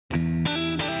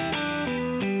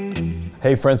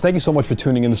Hey friends, thank you so much for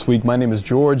tuning in this week. My name is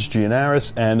George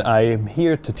Gianaris, and I am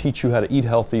here to teach you how to eat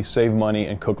healthy, save money,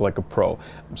 and cook like a pro.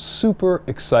 I'm super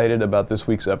excited about this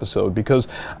week's episode because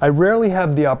I rarely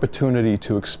have the opportunity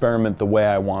to experiment the way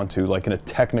I want to, like in a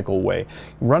technical way.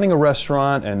 Running a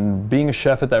restaurant and being a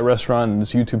chef at that restaurant and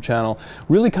this YouTube channel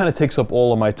really kind of takes up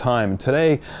all of my time. And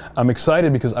today, I'm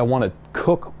excited because I want to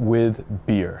cook with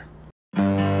beer.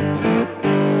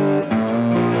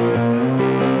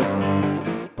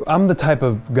 I'm the type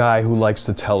of guy who likes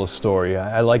to tell a story.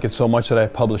 I like it so much that I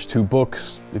published 2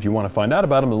 books. If you want to find out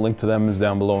about them, the link to them is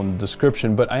down below in the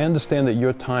description. But I understand that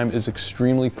your time is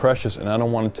extremely precious and I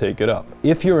don't want to take it up.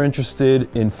 If you're interested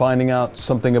in finding out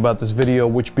something about this video,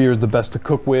 which beer is the best to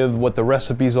cook with, what the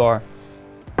recipes are,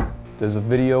 there's a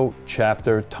video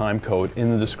chapter time code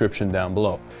in the description down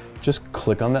below. Just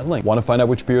click on that link. Want to find out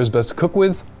which beer is best to cook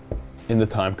with? In the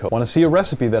time code. Want to see a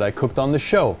recipe that I cooked on the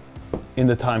show? In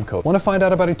the time code. Want to find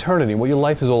out about eternity, what your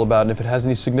life is all about, and if it has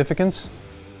any significance?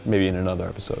 Maybe in another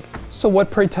episode. So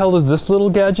what, pray tell, is this little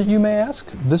gadget, you may ask?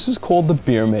 This is called the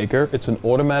Beer Maker. It's an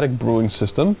automatic brewing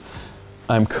system.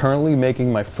 I'm currently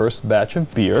making my first batch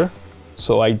of beer,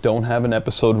 so I don't have an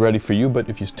episode ready for you, but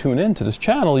if you tune in to this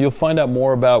channel, you'll find out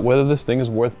more about whether this thing is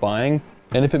worth buying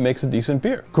and if it makes a decent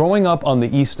beer. Growing up on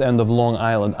the east end of Long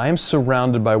Island, I am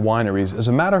surrounded by wineries. As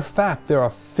a matter of fact, there are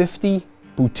 50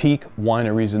 boutique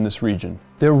wineries in this region.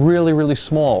 They're really, really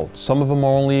small. Some of them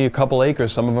are only a couple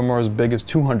acres, some of them are as big as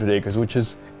 200 acres, which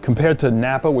is, compared to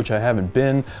Napa, which I haven't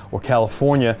been, or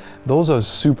California, those are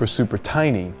super, super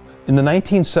tiny. In the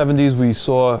 1970s, we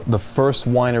saw the first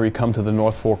winery come to the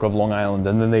North Fork of Long Island,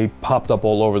 and then they popped up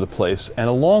all over the place. And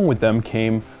along with them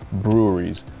came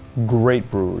breweries,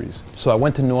 great breweries. So I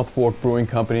went to North Fork Brewing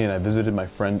Company and I visited my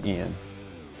friend Ian.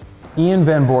 Ian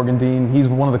Van Borgendine, he's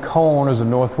one of the co-owners of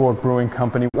North Fork Brewing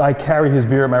Company. I carry his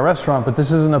beer at my restaurant, but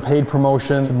this isn't a paid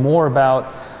promotion. It's more about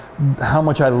how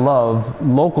much I love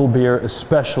local beer,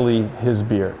 especially his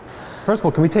beer. First of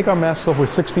all, can we take our masks off? We're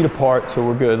 6 feet apart, so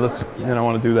we're good. Let's, you know, I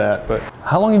want to do that. But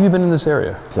how long have you been in this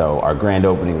area? So our grand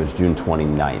opening was June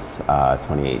 29th,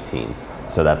 2018.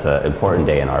 So that's an important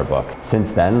day in our book.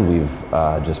 Since then, we've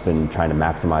just been trying to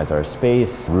maximize our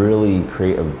space, really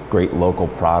create a great local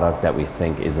product that we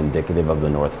think is indicative of the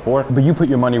North Fork. But you put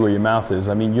your money where your mouth is.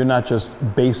 I mean, you're not just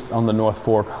based on the North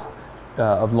Fork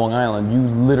of Long Island, you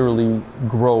literally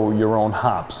grow your own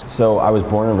hops. So I was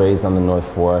born and raised on the North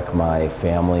Fork. My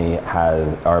family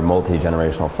are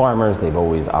multi-generational farmers. They've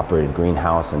always operated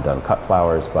greenhouse and done cut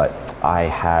flowers, but I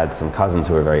had some cousins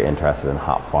who were very interested in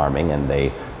hop farming, and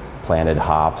they planted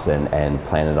hops and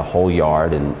planted a whole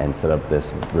yard and set up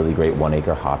this really great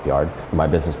 1-acre hop yard. My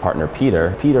business partner,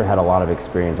 Peter had a lot of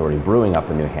experience already brewing up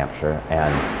in New Hampshire,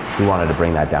 and he wanted to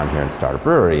bring that down here and start a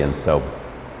brewery. And so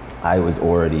I was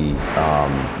already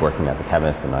working as a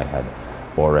chemist, and I had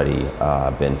already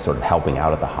been sort of helping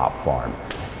out at the hop farm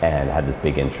and had this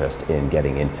big interest in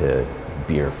getting into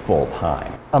beer full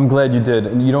time. I'm glad you did,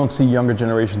 and you don't see younger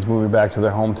generations moving back to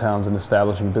their hometowns and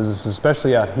establishing businesses,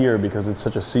 especially out here because it's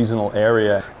such a seasonal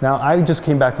area. Now, I just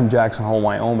came back from Jackson Hole,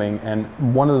 Wyoming, and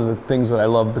one of the things that I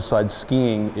love besides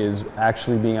skiing is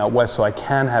actually being out west, so I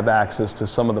can have access to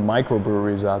some of the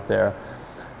microbreweries out there.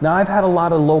 Now, I've had a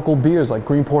lot of local beers, like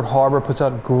Greenport Harbor puts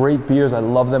out great beers. I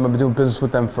love them. I've been doing business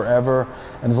with them forever.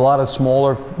 And there's a lot of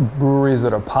smaller breweries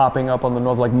that are popping up on the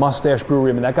north, like Mustache Brewery.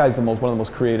 I mean, that guy's one of the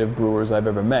most creative brewers I've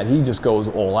ever met. He just goes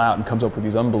all out and comes up with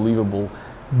these unbelievable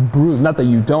brews. Not that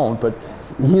you don't, but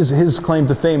his claim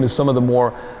to fame is some of the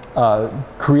more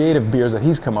creative beers that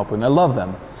he's come up with, and I love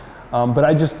them. But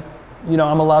I just, you know,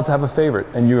 I'm allowed to have a favorite,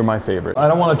 and you're my favorite. I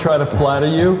don't want to try to flatter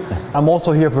you. I'm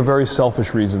also here for very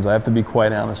selfish reasons. I have to be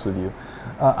quite honest with you.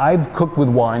 I've cooked with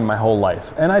wine my whole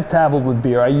life, and I've dabbled with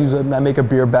beer. I make a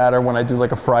beer batter when I do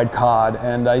like a fried cod,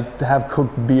 and I have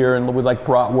cooked beer and with like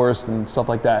bratwurst and stuff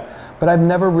like that. But I've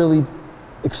never really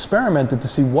experimented to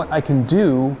see what I can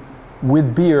do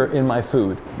with beer in my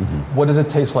food. Mm-hmm. What does it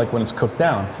taste like when it's cooked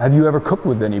down? Have you ever cooked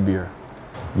with any beer?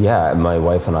 Yeah, my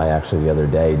wife and I actually the other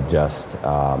day just,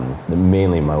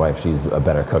 mainly my wife, she's a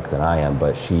better cook than I am,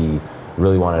 but she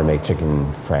really wanted to make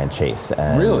chicken franchise.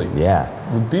 And really? Yeah.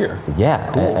 With beer?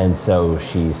 Yeah, cool. and so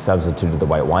she substituted the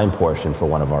white wine portion for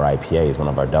one of our IPAs, one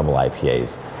of our double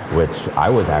IPAs, which I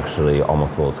was actually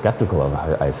almost a little skeptical of.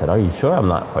 I said, are you sure? I'm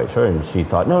not quite sure. And she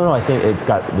thought, no, I think it's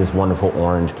got this wonderful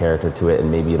orange character to it, and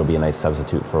maybe it'll be a nice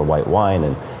substitute for a white wine.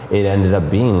 And it ended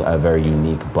up being a very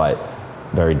unique but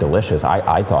very delicious,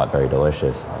 I thought very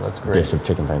delicious, that's great, dish of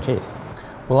chicken franchise.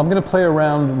 Well, I'm going to play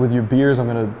around with your beers.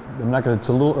 It's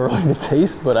a little early to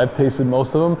taste, but I've tasted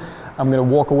most of them. I'm gonna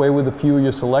walk away with a few of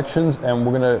your selections, and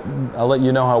I'll let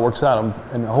you know how it works out.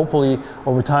 And hopefully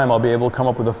over time I'll be able to come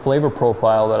up with a flavor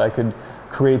profile that I could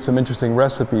create some interesting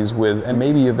recipes with, and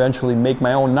maybe eventually make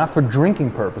my own, not for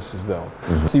drinking purposes though.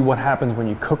 See what happens when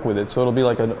you cook with it. So it'll be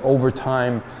like an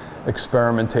overtime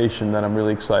experimentation that I'm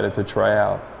really excited to try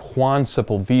out. Juan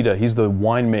Sepulveda, he's the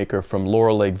winemaker from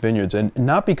Laurel Lake Vineyards, and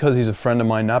not because he's a friend of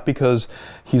mine, not because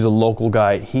he's a local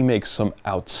guy, he makes some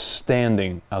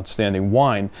outstanding, outstanding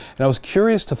wine. And I was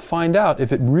curious to find out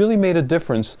if it really made a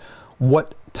difference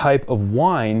what type of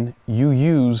wine you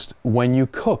used when you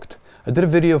cooked. I did a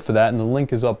video for that, and the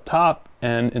link is up top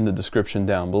and in the description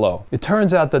down below. It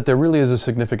turns out that there really is a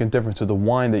significant difference to the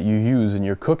wine that you use in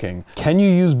your cooking. Can you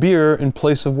use beer in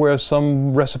place of where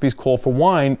some recipes call for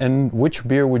wine, and which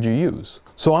beer would you use?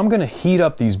 So I'm gonna heat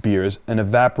up these beers and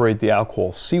evaporate the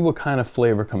alcohol, see what kind of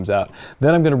flavor comes out.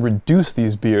 Then I'm gonna reduce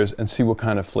these beers and see what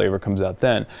kind of flavor comes out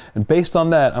then. And based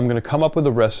on that, I'm gonna come up with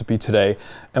a recipe today,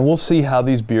 and we'll see how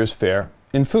these beers fare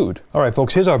in food. All right,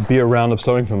 folks, here's our beer roundup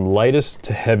starting from lightest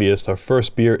to heaviest. Our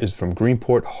first beer is from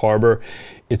Greenport Harbor.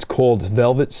 It's called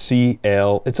Velvet Sea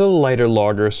Ale. It's a lighter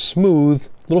lager, smooth,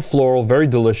 little floral, very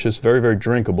delicious, very, very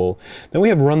drinkable. Then we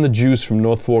have Run the Juice from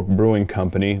North Fork Brewing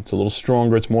Company. It's a little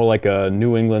stronger. It's more like a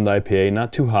New England IPA,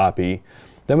 not too hoppy.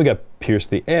 Then we got Pierce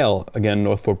the Ale, again,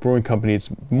 North Fork Brewing Company. It's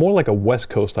more like a West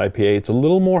Coast IPA. It's a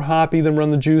little more hoppy than Run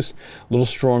the Juice, a little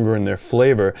stronger in their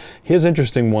flavor. Here's an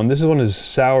interesting one. This is one of his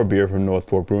sour beer from North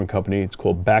Fork Brewing Company. It's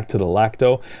called Back to the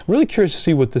Lacto. I'm really curious to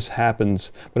see what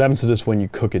happens to this when you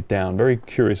cook it down. Very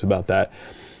curious about that.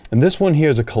 And this one here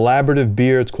is a collaborative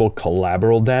beer. It's called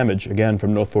Collateral Damage, again,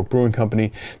 from North Fork Brewing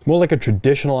Company. It's more like a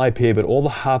traditional IPA, but all the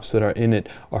hops that are in it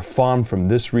are farmed from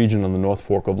this region on the North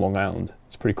Fork of Long Island.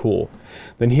 It's pretty cool.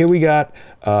 Then here we got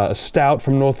a stout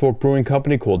from North Fork Brewing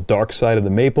Company called Dark Side of the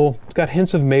Maple. It's got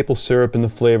hints of maple syrup in the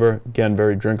flavor. Again,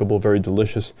 very drinkable, very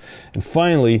delicious. And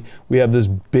finally, we have this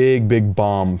big, big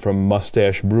bomb from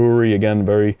Mustache Brewery. Again,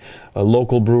 very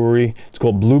local brewery. It's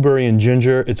called Blueberry and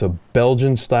Ginger. It's a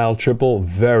Belgian style triple,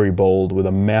 very bold, with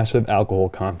a massive alcohol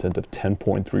content of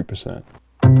 10.3%.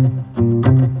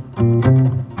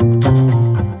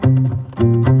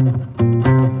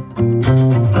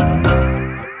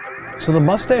 So the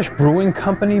Mustache Brewing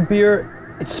Company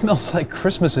beer, it smells like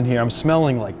Christmas in here. I'm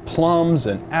smelling like plums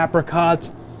and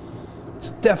apricots. It's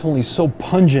definitely so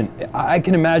pungent. I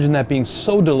can imagine that being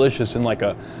so delicious in like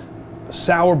a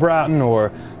sauerbraten,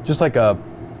 or just like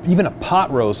even a pot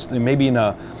roast, and maybe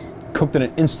cooked in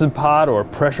an Instant Pot or a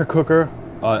pressure cooker.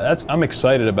 I'm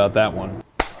excited about that one.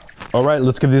 All right,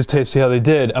 let's give these a taste, see how they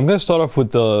did. I'm gonna start off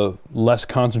with the less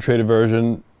concentrated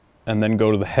version, and then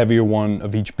go to the heavier one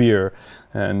of each beer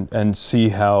and see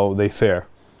how they fare.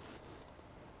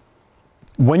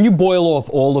 When you boil off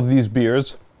all of these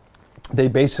beers, they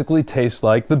basically taste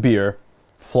like the beer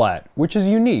flat, which is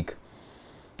unique.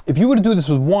 If you were to do this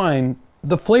with wine,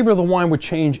 the flavor of the wine would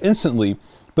change instantly,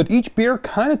 but each beer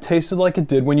kind of tasted like it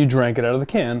did when you drank it out of the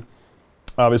can,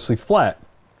 obviously flat.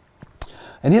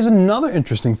 And here's another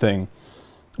interesting thing.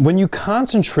 When you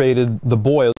concentrated the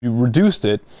boil, you reduced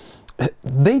it,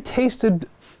 they tasted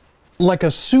like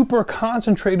a super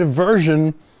concentrated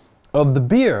version of the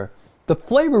beer. The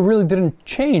flavor really didn't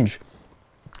change.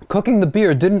 Cooking the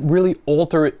beer didn't really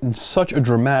alter it in such a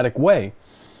dramatic way.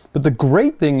 But the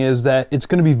great thing is that it's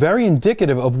going to be very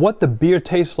indicative of what the beer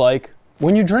tastes like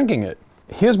when you're drinking it.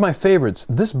 Here's my favorites.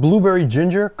 This blueberry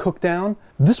ginger cooked down,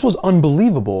 this was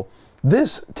unbelievable.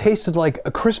 This tasted like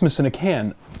a Christmas in a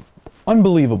can.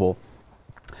 Unbelievable.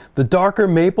 The darker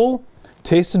maple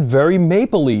tasted very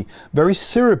mapley, very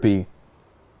syrupy.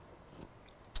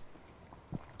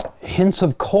 Hints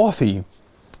of coffee.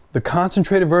 The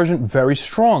concentrated version, very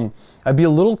strong. I'd be a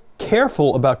little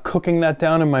careful about cooking that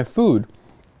down in my food.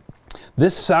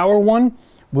 This sour one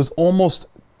was almost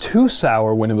too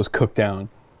sour when it was cooked down.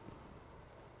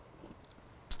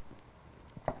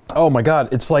 Oh my God,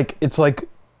 it's like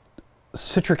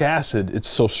citric acid. It's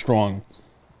so strong.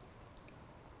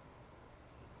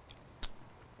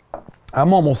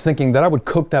 I'm almost thinking that I would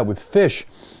cook that with fish.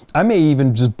 I may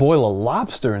even just boil a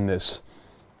lobster in this.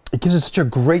 It gives it such a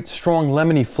great, strong,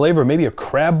 lemony flavor. Maybe a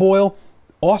crab boil.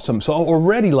 Awesome. So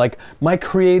already, like, my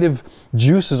creative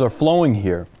juices are flowing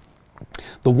here.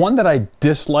 The one that I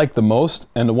dislike the most,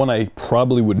 and the one I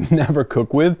probably would never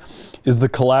cook with, is the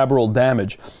Collateral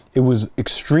Damage. It was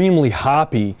extremely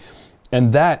hoppy,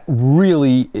 and that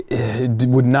really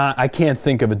would not, I can't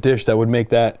think of a dish that would make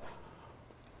that.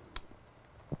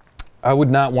 I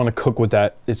would not want to cook with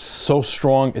that. It's so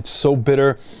strong, it's so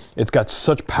bitter, it's got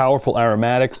such powerful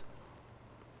aromatics.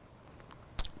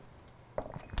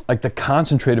 Like the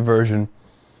concentrated version,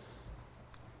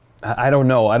 I don't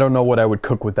know. I don't know what I would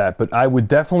cook with that, but I would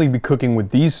definitely be cooking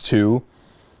with these two.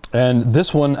 And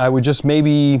this one, I would just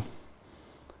maybe,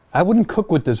 I wouldn't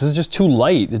cook with this. This is just too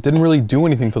light. It didn't really do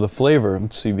anything for the flavor.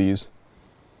 Let's see these.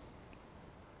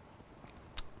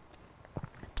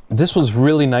 This was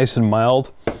really nice and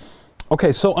mild.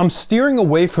 Okay, so I'm steering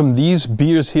away from these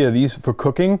beers here, these for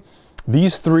cooking.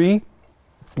 These three,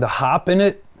 the hop in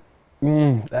it,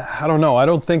 I don't know. I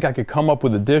don't think I could come up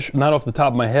with a dish, not off the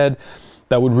top of my head,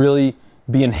 that would really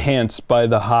be enhanced by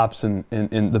the hops and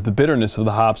the bitterness of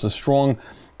the hops, the strong,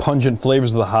 pungent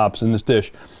flavors of the hops in this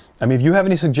dish. I mean, if you have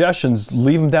any suggestions,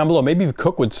 leave them down below. Maybe you've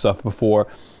cooked with stuff before,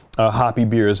 hoppy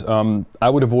beers. I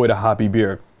would avoid a hoppy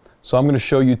beer. So I'm going to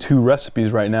show you two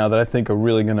recipes right now that I think are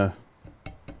really going to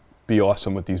be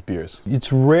awesome with these beers.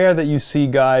 It's rare that you see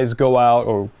guys go out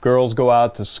or girls go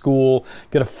out to school,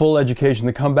 get a full education,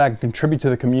 to come back and contribute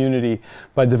to the community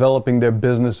by developing their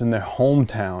business in their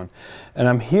hometown. And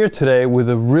I'm here today with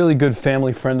a really good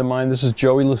family friend of mine. This is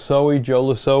Joey Lasoe, Joe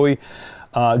Lasoe.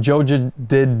 Joe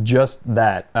did just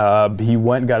that. He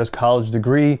went and got his college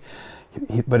degree,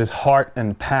 but his heart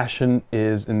and passion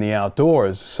is in the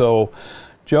outdoors. So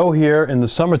Joe here in the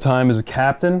summertime is a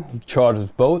captain. He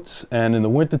charters boats, and in the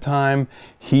wintertime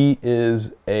he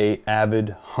is an avid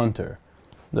hunter.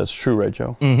 That's true, right,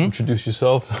 Joe? Mm-hmm. Introduce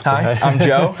yourself. Hi, I'm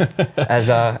Joe,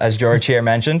 as George here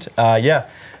mentioned. Yeah,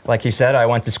 like he said, I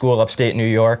went to school upstate New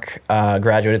York,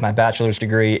 graduated with my bachelor's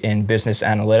degree in business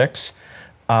analytics,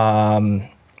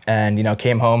 and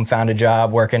came home, found a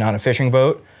job working on a fishing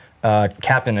boat,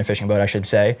 captain a fishing boat, I should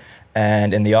say.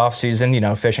 And in the off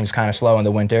season, fishing's kind of slow in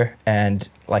the winter. And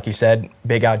like you said,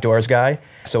 big outdoors guy.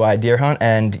 So I deer hunt,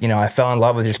 and I fell in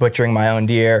love with just butchering my own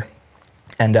deer,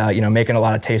 and making a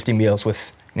lot of tasty meals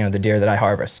with the deer that I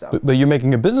harvest. But you're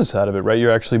making a business out of it, right?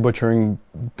 You're actually butchering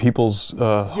people's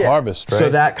harvest, right? So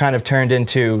that kind of turned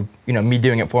into me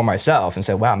doing it for myself, and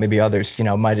said, wow, maybe others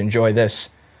might enjoy this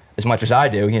as much as I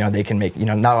do. They can make,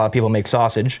 not a lot of people make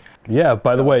sausage. Yeah,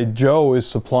 by the way, Joe is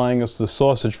supplying us the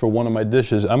sausage for one of my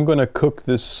dishes. I'm going to cook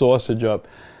this sausage up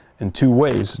in two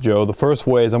ways, Joe. The first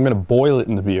way is I'm going to boil it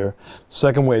in the beer. The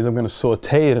second way is I'm going to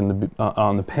saute it in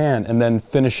on the pan and then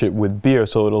finish it with beer,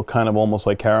 so it'll kind of almost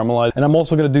like caramelize. And I'm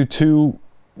also going to do two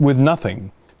with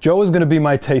nothing. Joe is going to be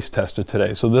my taste tester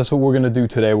today, so that's what we're going to do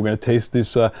today. We're going to taste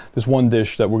this this one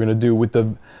dish that we're going to do with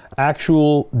the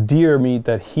actual deer meat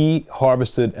that he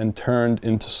harvested and turned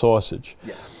into sausage.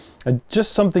 Yeah.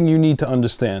 Just something you need to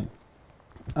understand.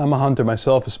 I'm a hunter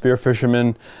myself, a spear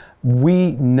fisherman.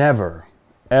 We never,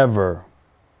 ever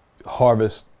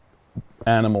harvest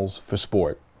animals for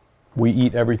sport. We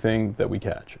eat everything that we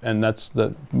catch, and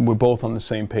we're both on the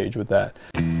same page with that.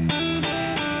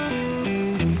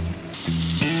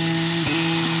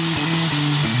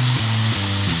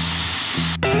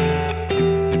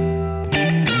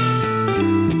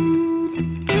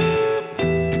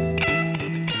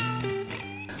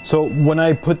 So when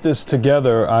I put this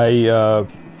together, I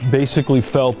basically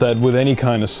felt that with any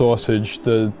kind of sausage,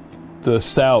 the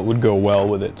stout would go well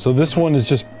with it. So this one is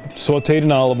just sauteed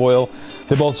in olive oil.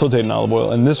 They're both sauteed in olive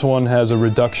oil. And this one has a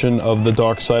reduction of the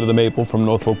dark side of the maple from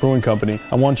North Fork Brewing Company.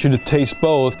 I want you to taste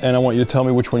both, and I want you to tell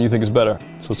me which one you think is better.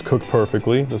 So it's cooked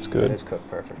perfectly. That's good. It is cooked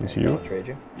perfectly. It's you. I'll trade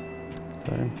you.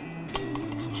 Okay.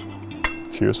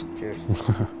 Cheers. Cheers.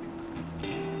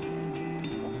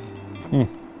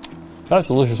 That's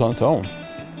delicious on its own.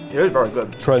 It is very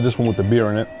good. Try this one with the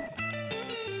beer in it.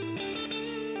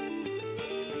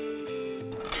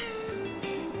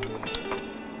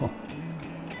 Oh.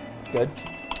 Good?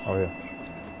 Oh yeah.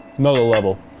 Another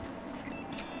level.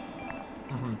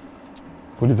 Mm-hmm.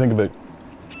 What do you think of it?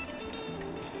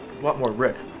 It's a lot more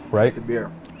rich. Right? The beer.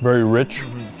 Very rich.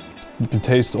 Mm-hmm. You can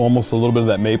taste almost a little bit of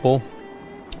that maple.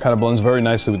 Kind of blends very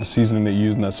nicely with the seasoning that you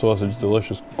use in that sausage.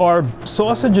 Delicious. Our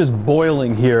sausage is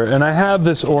boiling here, and I have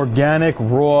this organic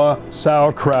raw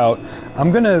sauerkraut.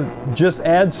 I'm gonna just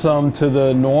add some to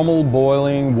the normal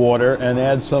boiling water and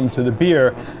add some to the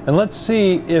beer, and let's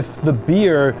see if the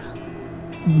beer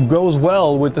goes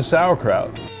well with the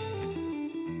sauerkraut.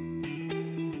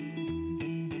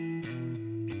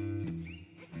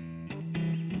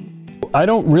 I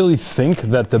don't really think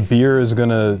that the beer is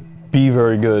gonna be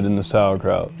very good in the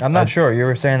sauerkraut. I'm not sure. You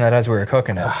were saying that as we were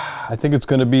cooking it. I think it's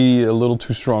going to be a little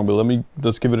too strong, but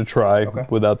let's give it a try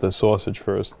without the sausage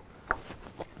first.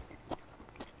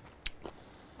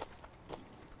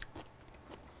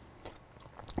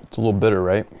 It's a little bitter,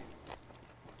 right?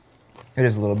 It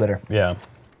is a little bitter. Yeah.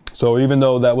 So even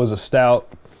though that was a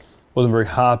stout, wasn't very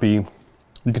hoppy,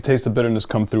 you could taste the bitterness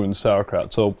come through in the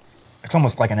sauerkraut. So it's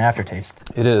almost like an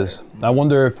aftertaste. It is. I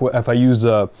wonder if I used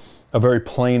a very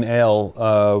plain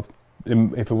ale,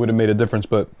 if it would have made a difference,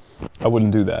 but I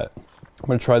wouldn't do that. I'm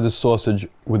gonna try this sausage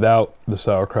without the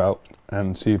sauerkraut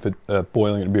and see if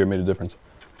boiling in beer made a difference.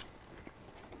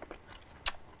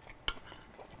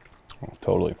 Oh,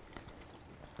 totally.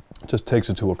 It just takes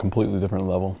it to a completely different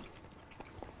level.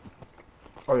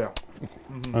 Oh yeah.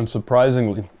 And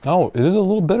surprisingly, oh, it is a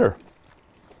little bitter.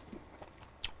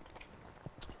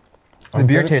 The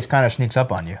beer taste kind of sneaks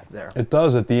up on you there. It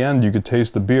does. At the end, you could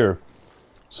taste the beer.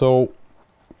 So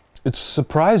it's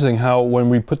surprising how when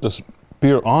we put this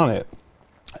beer on it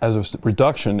as a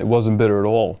reduction, it wasn't bitter at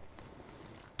all.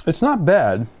 It's not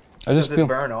bad. I just Does feel. it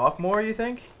burn off more, you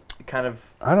think? It kind of.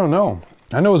 I don't know.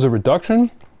 I know as a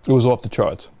reduction, it was off the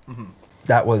charts.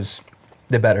 That was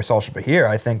the better sausage, but here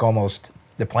I think almost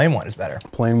the plain one is better.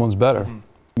 Plain one's better.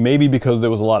 Maybe because there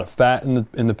was a lot of fat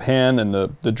in the pan and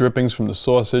the drippings from the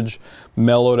sausage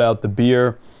mellowed out the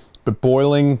beer. But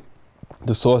boiling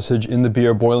the sausage in the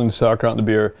beer, boiling the sauerkraut in the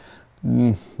beer,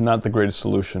 not the greatest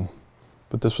solution.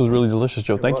 But this was really delicious,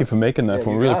 Joe. Thank you for making that for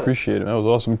me. Really appreciate it. That was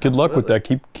awesome. Good luck with that.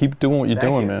 Keep doing what you're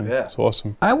doing, man. Yeah. It's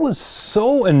awesome. I was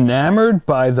so enamored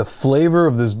by the flavor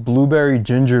of this blueberry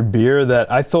ginger beer that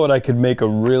I thought I could make a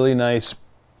really nice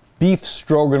beef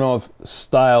stroganoff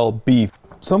style beef.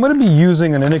 So I'm going to be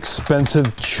using an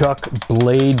inexpensive chuck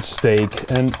blade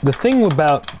steak, and the thing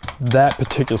about that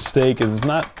particular steak is it's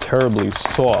not terribly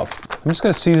soft. I'm just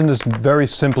going to season this very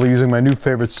simply using my new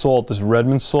favorite salt, this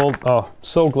Redmond salt. Oh,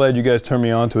 so glad you guys turned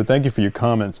me on to it. Thank you for your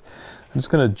comments. I'm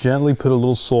just going to gently put a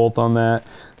little salt on that.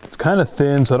 It's kind of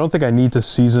thin, so I don't think I need to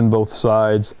season both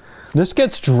sides. This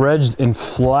gets dredged in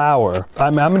flour.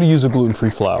 I'm going to use a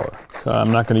gluten-free flour.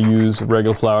 I'm not going to use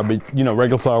regular flour, but you know,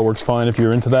 regular flour works fine if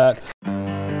you're into that.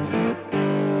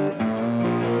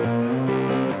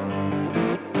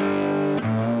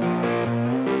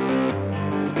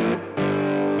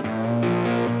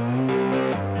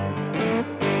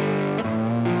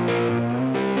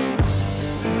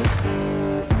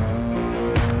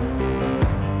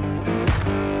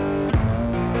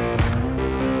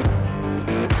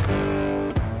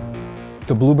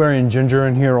 The blueberry and ginger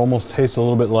in here almost tastes a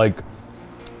little bit like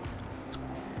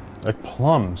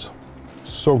plums.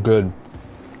 So good.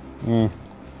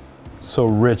 So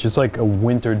rich. It's like a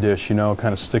winter dish, you know, it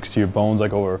kind of sticks to your bones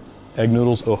like over egg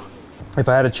noodles. Oh. If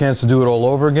I had a chance to do it all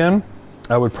over again,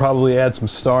 I would probably add some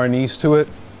star anise to it.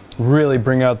 Really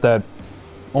bring out that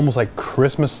almost like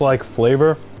Christmas-like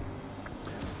flavor.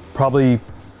 Probably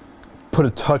put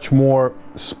a touch more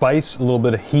spice, a little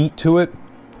bit of heat to it.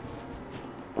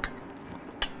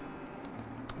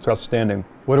 It's outstanding.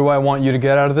 What do I want you to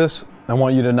get out of this? I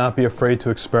want you to not be afraid to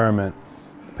experiment.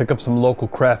 Pick up some local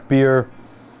craft beer,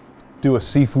 do a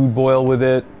seafood boil with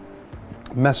it,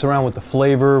 mess around with the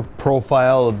flavor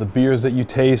profile of the beers that you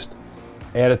taste,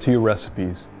 add it to your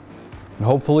recipes. And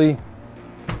hopefully,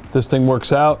 if this thing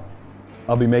works out,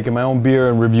 I'll be making my own beer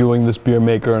and reviewing this beer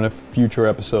maker in a future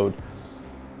episode.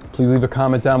 Please leave a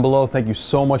comment down below. Thank you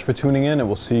so much for tuning in, and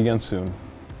we'll see you again soon.